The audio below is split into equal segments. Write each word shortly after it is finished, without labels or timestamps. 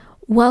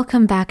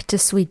Welcome back to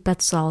Sweet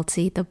But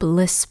Salty, the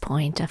bliss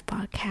point of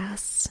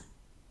podcasts.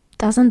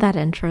 Doesn't that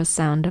intro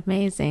sound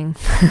amazing?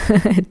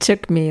 It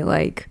took me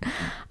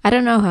I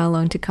don't know how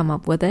long to come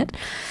up with it,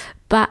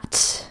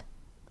 but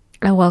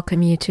I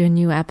welcome you to a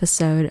new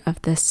episode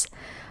of this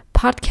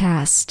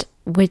podcast,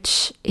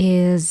 which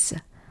is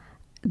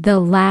the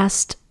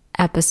last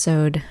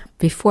episode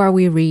before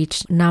we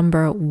reach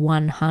number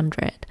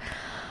 100,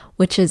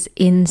 which is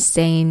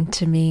insane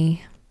to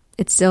me.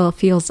 It still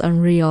feels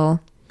unreal.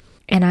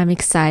 And I'm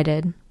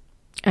excited.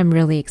 I'm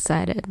really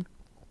excited.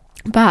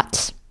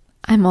 But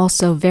I'm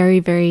also very,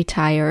 very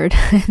tired.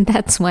 And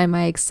that's why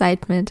my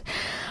excitement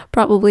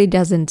probably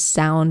doesn't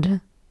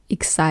sound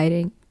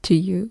exciting to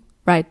you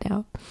right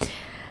now.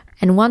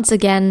 And once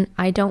again,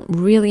 I don't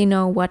really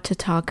know what to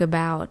talk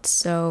about.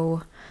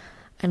 So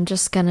I'm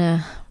just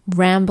gonna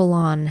ramble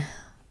on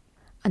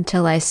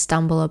until I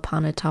stumble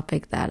upon a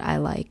topic that I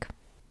like.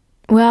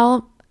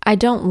 Well, I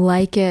don't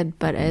like it,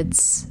 but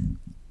it's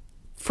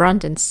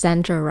front and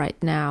center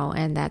right now,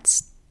 and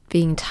that's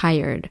being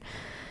tired.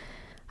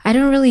 I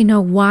don't really know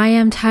why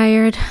I'm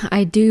tired.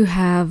 I do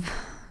have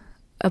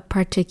a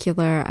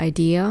particular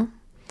idea.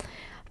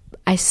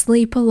 I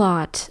sleep a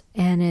lot,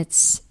 and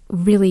it's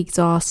really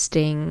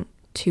exhausting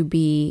to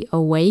be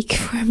awake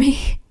for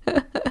me.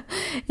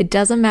 It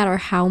doesn't matter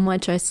how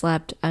much I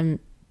slept, I'm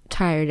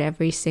tired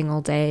every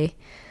single day.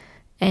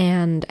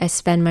 And I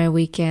spend my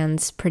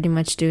weekends pretty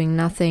much doing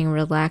nothing,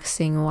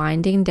 relaxing,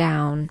 winding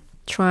down,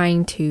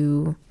 trying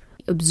to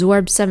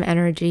absorb some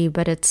energy,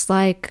 but it's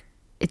like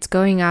it's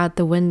going out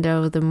the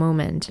window the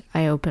moment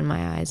I open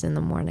my eyes in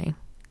the morning.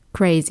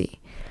 Crazy.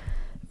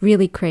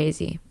 Really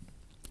crazy.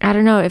 I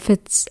don't know if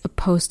it's a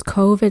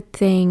post-COVID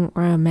thing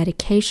or a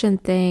medication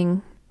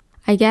thing.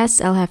 I guess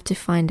I'll have to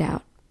find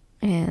out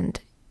and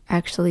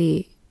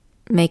actually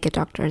make a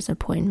doctor's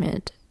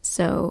appointment.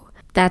 So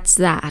that's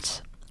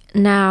that.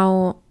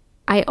 Now,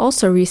 I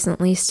also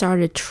recently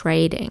started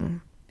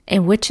trading,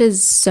 and which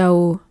is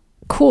so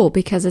cool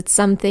because it's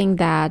something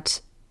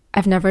that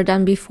I've never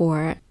done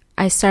before.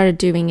 I started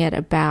doing it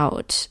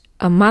about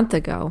a month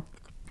ago,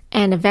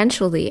 and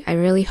eventually I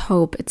really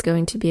hope it's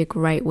going to be a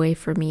great way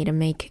for me to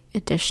make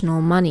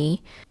additional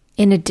money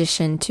in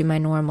addition to my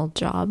normal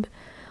job,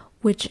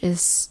 which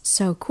is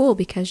so cool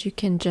because you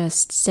can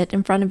just sit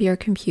in front of your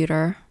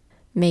computer,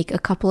 make a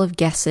couple of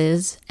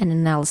guesses and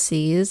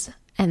analyses,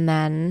 and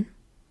then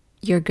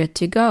you're good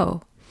to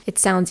go. It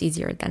sounds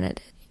easier than it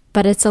is,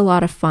 but it's a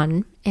lot of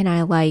fun, and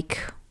I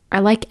like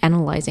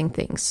analyzing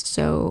things,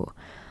 so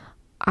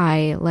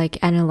I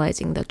like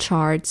analyzing the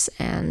charts,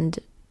 and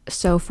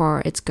so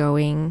far it's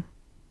going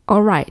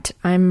all right.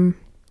 I'm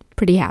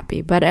pretty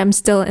happy, but I'm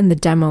still in the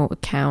demo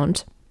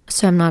account,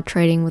 so I'm not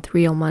trading with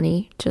real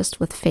money, just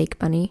with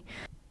fake money,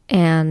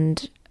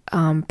 and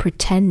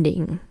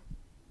pretending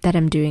that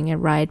I'm doing it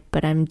right,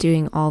 but I'm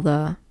doing all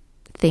the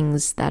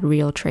things that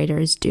real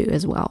traders do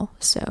as well,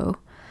 so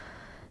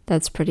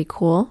that's pretty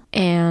cool.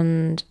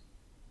 And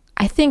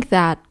I think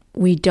that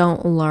we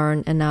don't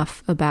learn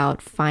enough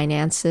about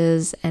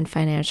finances and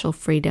financial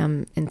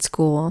freedom in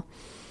school.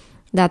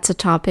 That's a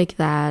topic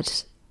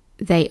that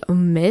they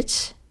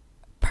omit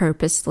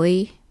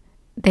purposely.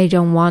 They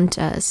don't want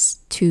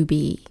us to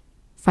be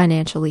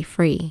financially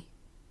free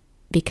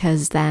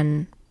because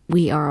then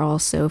we are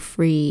also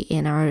free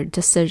in our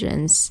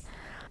decisions.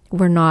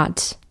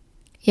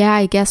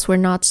 I guess we're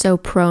not so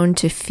prone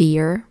to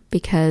fear,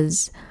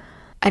 because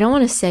I don't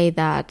want to say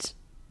that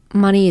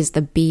money is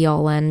the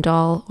be-all,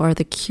 end-all, or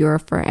the cure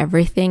for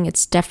everything.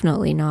 It's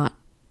definitely not.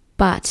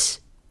 But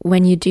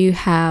when you do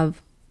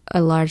have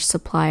a large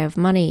supply of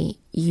money,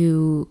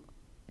 you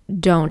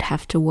don't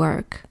have to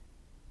work.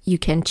 You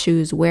can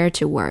choose where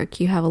to work.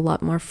 You have a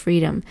lot more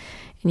freedom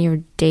in your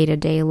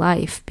day-to-day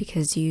life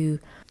because you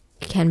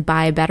can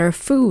buy better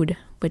food,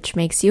 which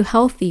makes you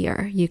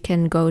healthier. You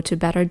can go to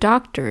better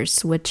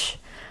doctors, which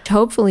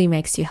hopefully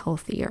makes you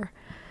healthier.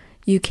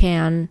 You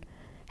can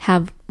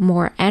have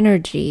more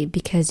energy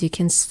because you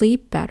can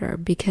sleep better,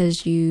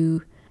 because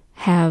you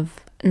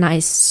have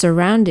nice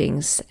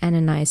surroundings and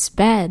a nice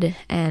bed,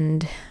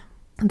 and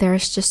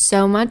there's just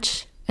so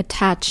much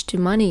attached to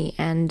money,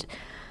 and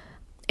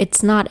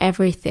it's not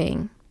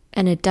everything,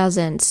 and it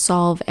doesn't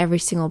solve every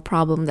single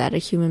problem that a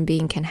human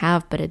being can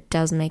have, but it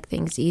does make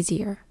things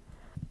easier.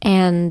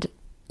 And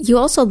you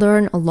also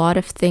learn a lot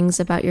of things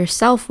about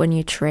yourself when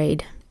you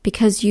trade,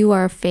 because you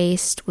are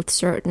faced with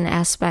certain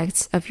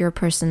aspects of your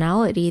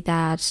personality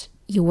that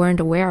you weren't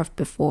aware of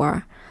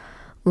before,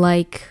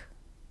 like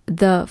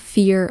the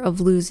fear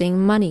of losing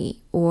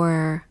money,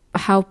 or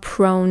how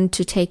prone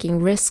to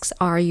taking risks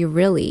are you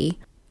really?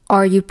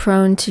 Are you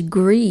prone to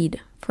greed,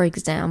 for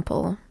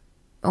example?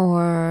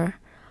 Or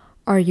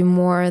are you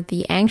more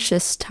the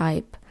anxious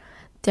type?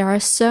 There are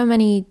so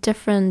many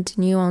different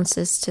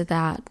nuances to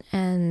that,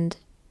 and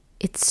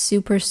it's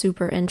super,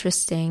 super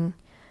interesting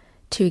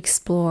to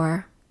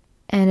explore.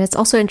 And it's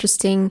also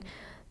interesting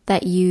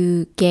that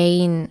you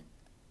gain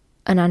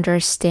an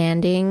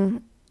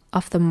understanding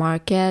of the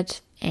market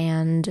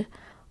and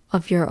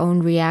of your own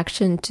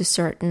reaction to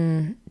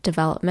certain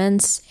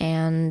developments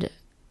and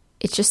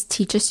it just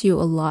teaches you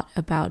a lot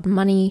about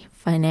money,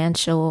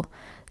 financial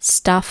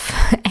stuff,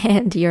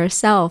 and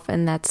yourself.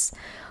 And that's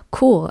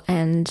cool.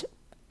 And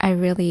I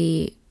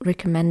really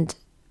recommend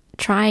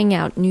trying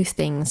out new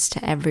things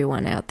to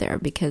everyone out there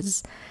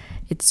because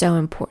it's so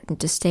important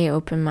to stay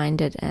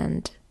open-minded.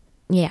 And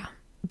yeah,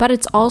 but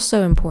it's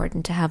also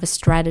important to have a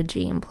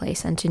strategy in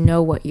place and to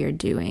know what you're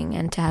doing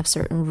and to have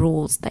certain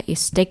rules that you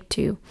stick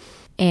to.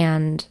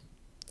 And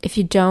if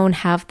you don't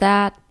have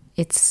that,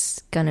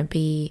 it's gonna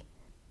be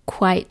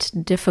quite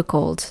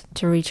difficult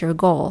to reach your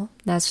goal.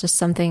 That's just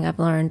something I've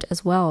learned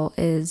as well,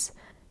 is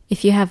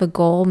if you have a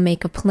goal,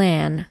 make a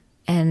plan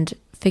and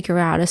figure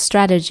out a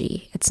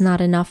strategy. It's not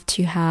enough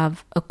to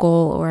have a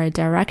goal or a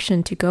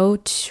direction to go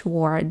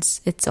towards.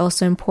 It's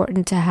also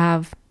important to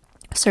have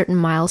certain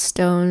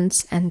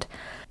milestones and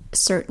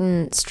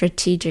certain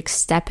strategic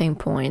stepping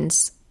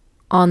points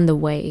on the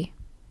way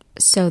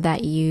so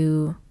that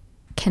you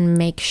can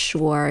make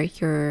sure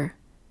you're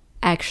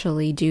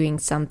actually doing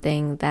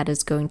something that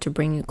is going to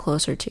bring you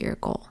closer to your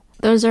goal.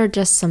 Those are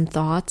just some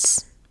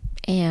thoughts,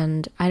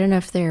 and I don't know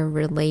if they're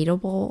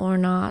relatable or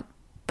not,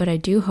 but I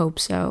do hope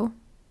so.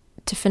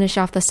 To finish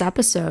off this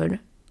episode,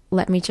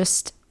 let me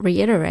just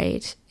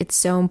reiterate, it's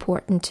so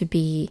important to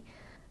be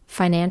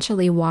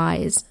financially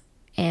wise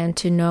and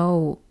to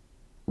know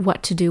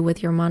what to do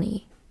with your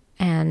money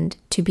and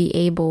to be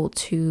able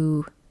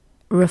to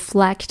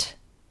reflect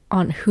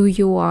on who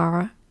you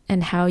are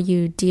and how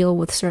you deal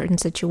with certain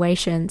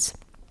situations.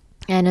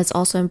 And it's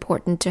also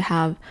important to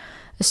have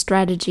a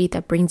strategy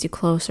that brings you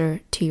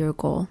closer to your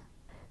goal.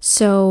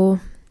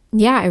 So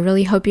yeah, I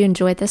really hope you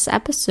enjoyed this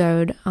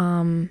episode.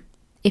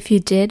 If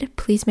you did,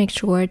 please make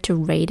sure to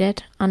rate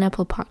it on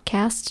Apple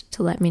Podcasts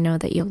to let me know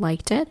that you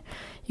liked it.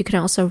 You can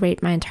also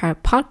rate my entire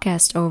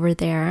podcast over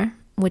there,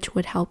 which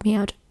would help me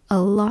out a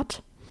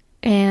lot.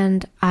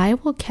 And I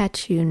will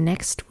catch you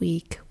next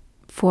week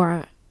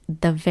for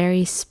the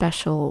very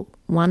special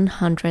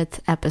 100th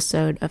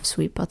episode of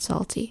Sweet But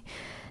Salty.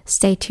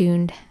 Stay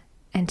tuned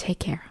and take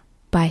care.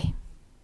 Bye.